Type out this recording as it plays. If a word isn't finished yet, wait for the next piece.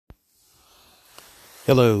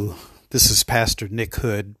Hello, this is Pastor Nick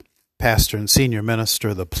Hood, pastor and senior minister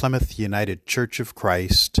of the Plymouth United Church of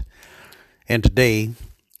Christ, and today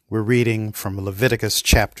we're reading from Leviticus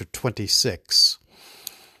chapter 26.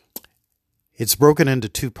 It's broken into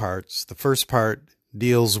two parts. The first part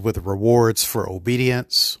deals with rewards for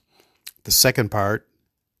obedience. The second part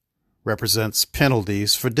represents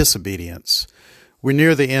penalties for disobedience. We're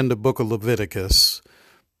near the end of the book of Leviticus.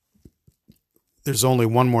 There's only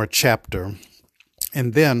one more chapter.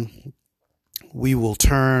 And then we will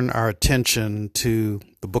turn our attention to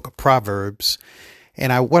the book of Proverbs.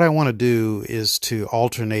 And what I want to do is to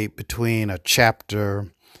alternate between a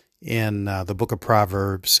chapter in the book of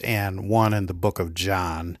Proverbs and one in the book of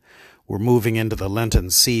John. We're moving into the Lenten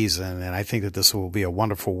season, and I think that this will be a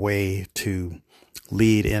wonderful way to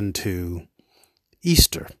lead into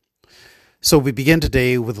Easter. So we begin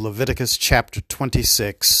today with Leviticus chapter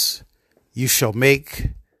 26. You shall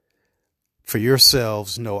make for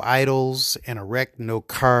yourselves no idols, and erect no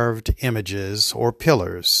carved images or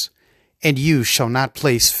pillars. And you shall not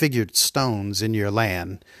place figured stones in your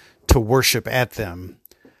land to worship at them.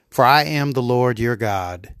 For I am the Lord your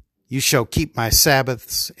God. You shall keep my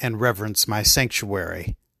Sabbaths and reverence my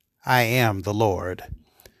sanctuary. I am the Lord.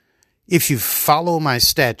 If you follow my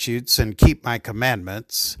statutes and keep my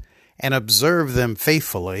commandments, and observe them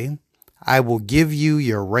faithfully, I will give you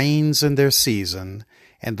your rains in their season,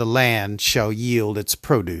 and the land shall yield its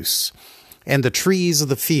produce, and the trees of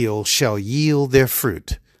the field shall yield their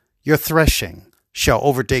fruit. Your threshing shall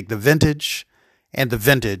overtake the vintage, and the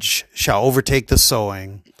vintage shall overtake the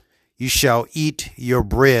sowing. You shall eat your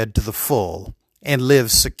bread to the full, and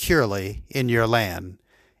live securely in your land.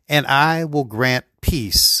 And I will grant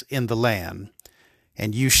peace in the land,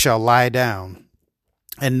 and you shall lie down,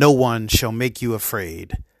 and no one shall make you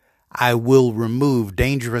afraid. I will remove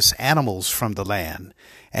dangerous animals from the land,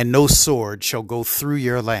 and no sword shall go through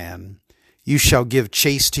your land. You shall give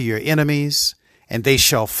chase to your enemies, and they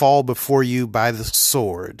shall fall before you by the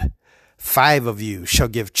sword. 5 of you shall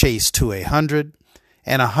give chase to 100,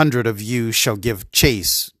 and 100 of you shall give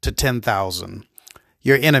chase to 10,000.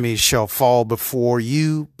 Your enemies shall fall before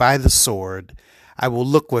you by the sword. I will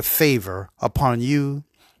look with favor upon you,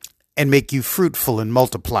 and make you fruitful and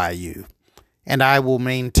multiply you. And I will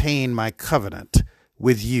maintain my covenant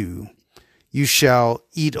with you. You shall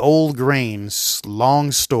eat old grains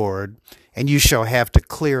long stored, and you shall have to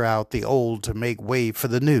clear out the old to make way for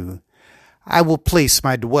the new. I will place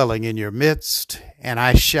my dwelling in your midst, and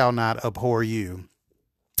I shall not abhor you.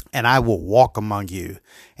 And I will walk among you,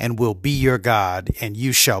 and will be your God, and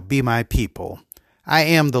you shall be my people. I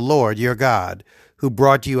am the Lord your God, who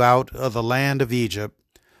brought you out of the land of Egypt,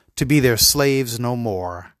 to be their slaves no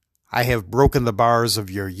more. I have broken the bars of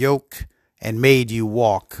your yoke and made you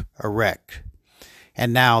walk erect.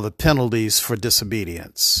 And now the penalties for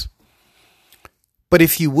disobedience. But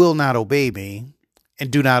if you will not obey me and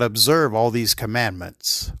do not observe all these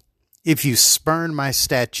commandments, if you spurn my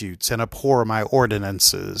statutes and abhor my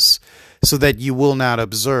ordinances, so that you will not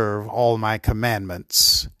observe all my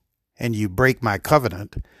commandments, and you break my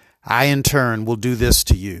covenant, I in turn will do this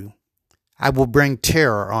to you. I will bring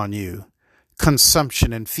terror on you,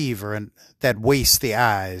 consumption and fever and that waste the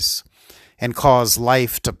eyes and cause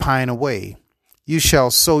life to pine away. You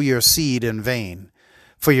shall sow your seed in vain,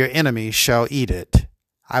 for your enemies shall eat it.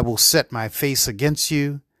 I will set my face against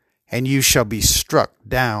you, and you shall be struck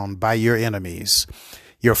down by your enemies.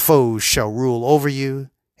 Your foes shall rule over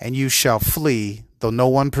you, and you shall flee, though no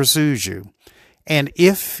one pursues you. And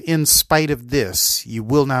if in spite of this you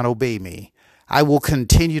will not obey me, I will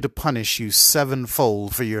continue to punish you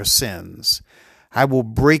sevenfold for your sins. I will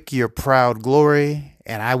break your proud glory,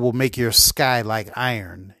 and I will make your sky like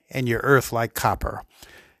iron, and your earth like copper.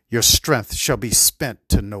 Your strength shall be spent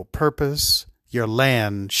to no purpose. Your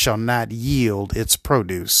land shall not yield its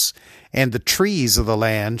produce, and the trees of the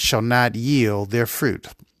land shall not yield their fruit.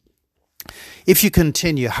 If you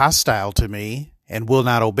continue hostile to me, and will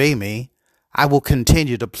not obey me, I will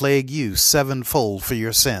continue to plague you sevenfold for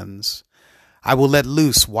your sins. I will let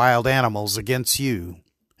loose wild animals against you,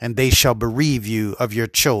 and they shall bereave you of your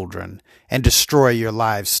children, and destroy your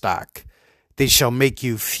livestock. They shall make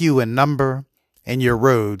you few in number, and your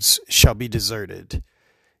roads shall be deserted.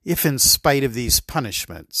 If in spite of these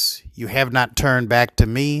punishments you have not turned back to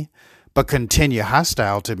me, but continue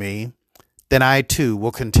hostile to me, then I too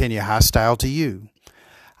will continue hostile to you.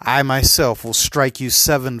 I myself will strike you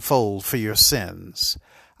sevenfold for your sins.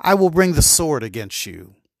 I will bring the sword against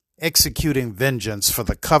you, executing vengeance for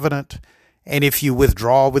the covenant, and if you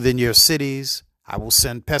withdraw within your cities, I will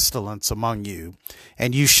send pestilence among you,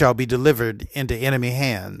 and you shall be delivered into enemy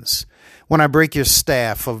hands. When I break your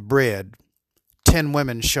staff of bread, 10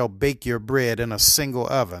 women shall bake your bread in a single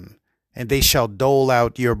oven, and they shall dole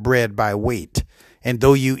out your bread by weight. And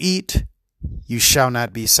though you eat, you shall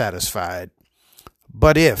not be satisfied.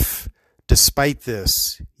 But if, despite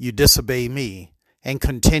this, you disobey me and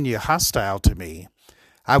continue hostile to me,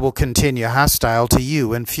 I will continue hostile to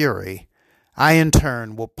you in fury. I in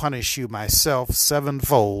turn will punish you myself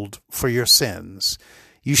sevenfold for your sins.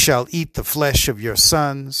 You shall eat the flesh of your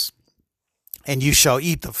sons, and you shall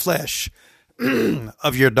eat the flesh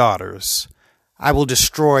of your daughters. I will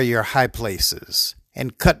destroy your high places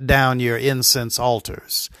and cut down your incense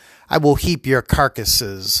altars. I will heap your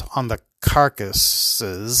carcasses on the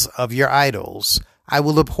carcasses of your idols. I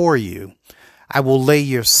will abhor you. I will lay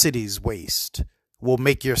your cities waste, will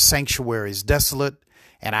make your sanctuaries desolate,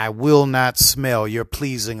 and I will not smell your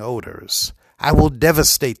pleasing odors. I will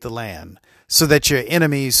devastate the land, so that your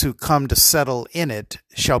enemies who come to settle in it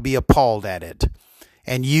shall be appalled at it.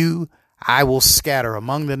 And you I will scatter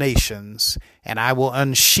among the nations, and I will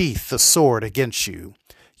unsheath the sword against you.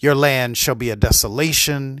 Your land shall be a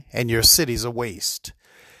desolation, and your cities a waste.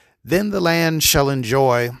 Then the land shall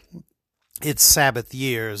enjoy its Sabbath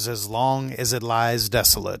years as long as it lies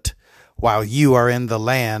desolate, while you are in the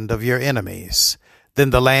land of your enemies.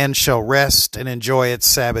 Then the land shall rest and enjoy its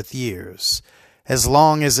Sabbath years. As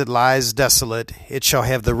long as it lies desolate, it shall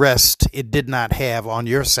have the rest it did not have on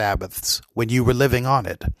your Sabbaths when you were living on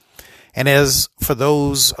it. And as for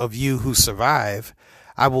those of you who survive,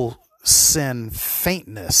 I will send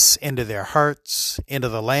faintness into their hearts, into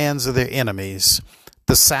the lands of their enemies.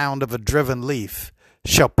 The sound of a driven leaf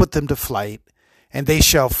shall put them to flight, and they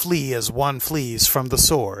shall flee as one flees from the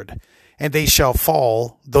sword. And they shall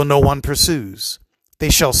fall, though no one pursues. They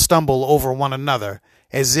shall stumble over one another,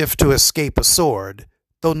 as if to escape a sword,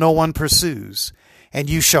 though no one pursues. And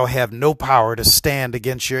you shall have no power to stand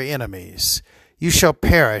against your enemies. You shall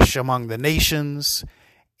perish among the nations,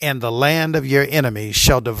 and the land of your enemies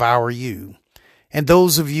shall devour you. And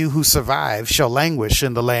those of you who survive shall languish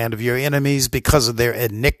in the land of your enemies because of their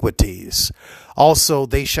iniquities. Also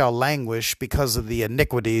they shall languish because of the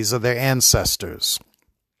iniquities of their ancestors.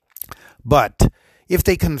 But if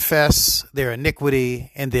they confess their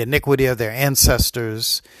iniquity and the iniquity of their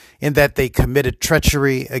ancestors, in that they committed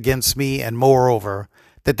treachery against me, and moreover,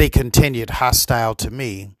 that they continued hostile to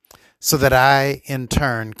me, so that I in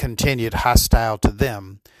turn continued hostile to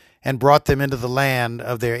them, and brought them into the land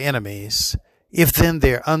of their enemies, if then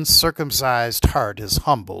their uncircumcised heart is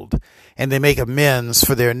humbled, and they make amends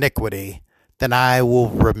for their iniquity, then I will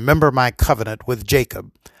remember my covenant with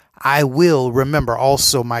Jacob. I will remember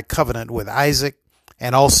also my covenant with Isaac,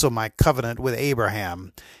 and also my covenant with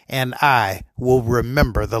Abraham, and I will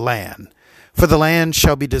remember the land. For the land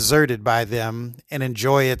shall be deserted by them, and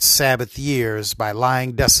enjoy its Sabbath years by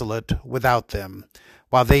lying desolate without them,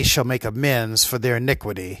 while they shall make amends for their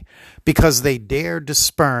iniquity, because they dared to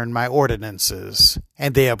spurn my ordinances,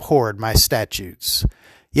 and they abhorred my statutes.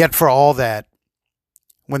 Yet for all that,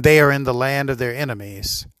 when they are in the land of their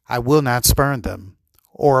enemies, I will not spurn them,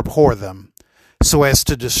 or abhor them, so as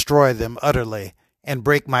to destroy them utterly, and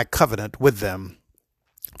break my covenant with them.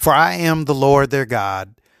 For I am the Lord their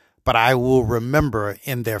God, but I will remember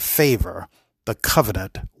in their favor the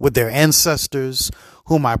covenant with their ancestors,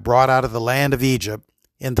 whom I brought out of the land of Egypt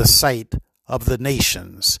in the sight of the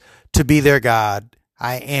nations, to be their God.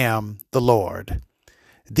 I am the Lord.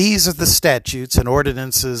 These are the statutes and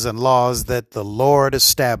ordinances and laws that the Lord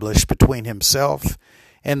established between himself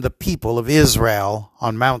and the people of Israel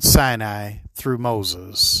on Mount Sinai through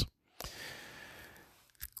Moses.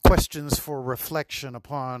 Questions for reflection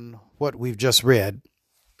upon what we've just read.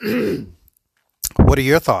 What are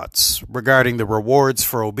your thoughts regarding the rewards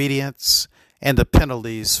for obedience and the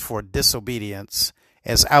penalties for disobedience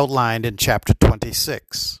as outlined in chapter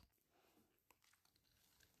 26?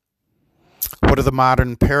 What are the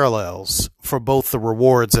modern parallels for both the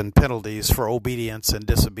rewards and penalties for obedience and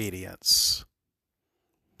disobedience?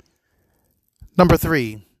 Number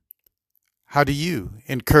 3, how do you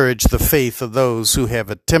encourage the faith of those who have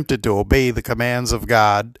attempted to obey the commands of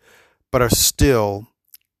God but are still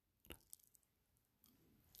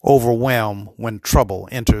overwhelmed when trouble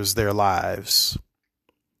enters their lives?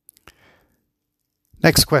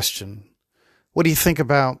 Next question. What do you think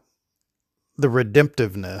about the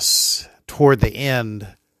redemptiveness toward the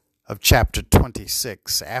end of chapter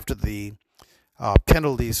 26? After the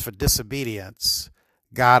penalties for disobedience,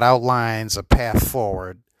 God outlines a path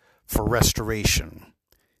forward for restoration.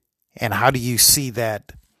 And how do you see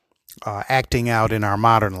that acting out in our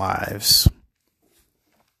modern lives?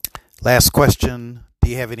 Last question. Do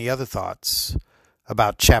you have any other thoughts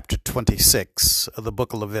about chapter 26 of the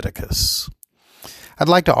book of Leviticus? I'd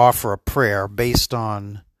like to offer a prayer based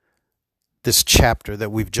on this chapter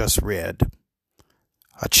that we've just read,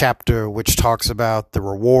 a chapter which talks about the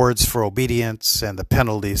rewards for obedience and the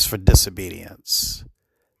penalties for disobedience.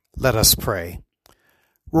 Let us pray.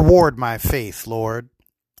 Reward my faith, Lord.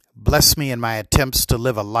 Bless me in my attempts to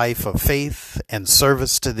live a life of faith and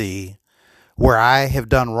service to Thee. Where I have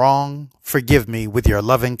done wrong, forgive me with your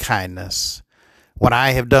loving kindness. When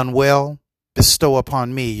I have done well, bestow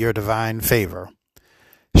upon me your divine favor.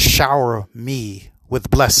 Shower me with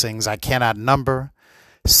blessings I cannot number.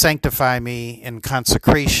 Sanctify me in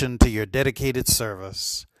consecration to your dedicated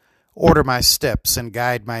service. Order my steps and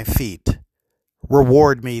guide my feet.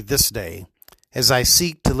 Reward me this day as I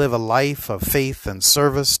seek to live a life of faith and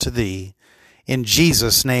service to Thee. In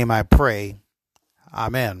Jesus' name I pray.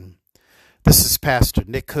 Amen. This is Pastor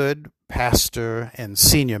Nick Hood, pastor and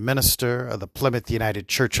senior minister of the Plymouth United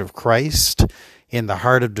Church of Christ in the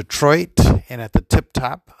heart of Detroit and at the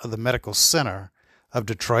tip-top of the Medical Center of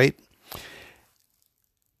Detroit.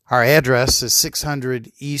 Our address is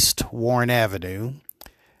 600 East Warren Avenue,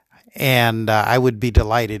 and I would be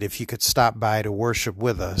delighted if you could stop by to worship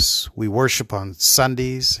with us. We worship on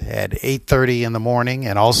Sundays at 8:30 in the morning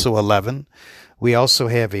and also 11. We also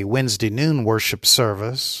have a Wednesday noon worship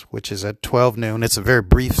service, which is at 12 noon. It's a very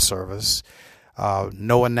brief service.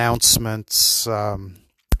 No announcements.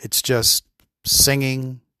 It's just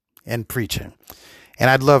singing and preaching.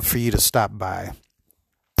 And I'd love for you to stop by.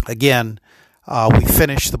 Again, we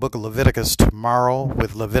finish the book of Leviticus tomorrow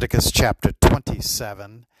with Leviticus chapter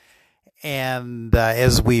 27. And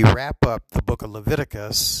as we wrap up the book of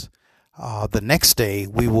Leviticus, the next day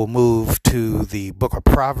we will move to the book of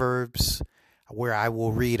Proverbs, where I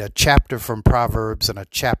will read a chapter from Proverbs and a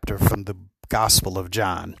chapter from the Gospel of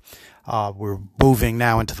John. We're moving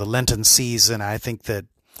now into the Lenten season. I think that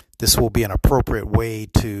this will be an appropriate way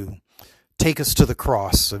to take us to the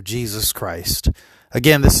cross of Jesus Christ.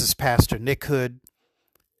 Again, this is Pastor Nick Hood.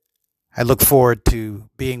 I look forward to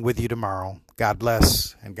being with you tomorrow. God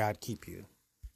bless and God keep you.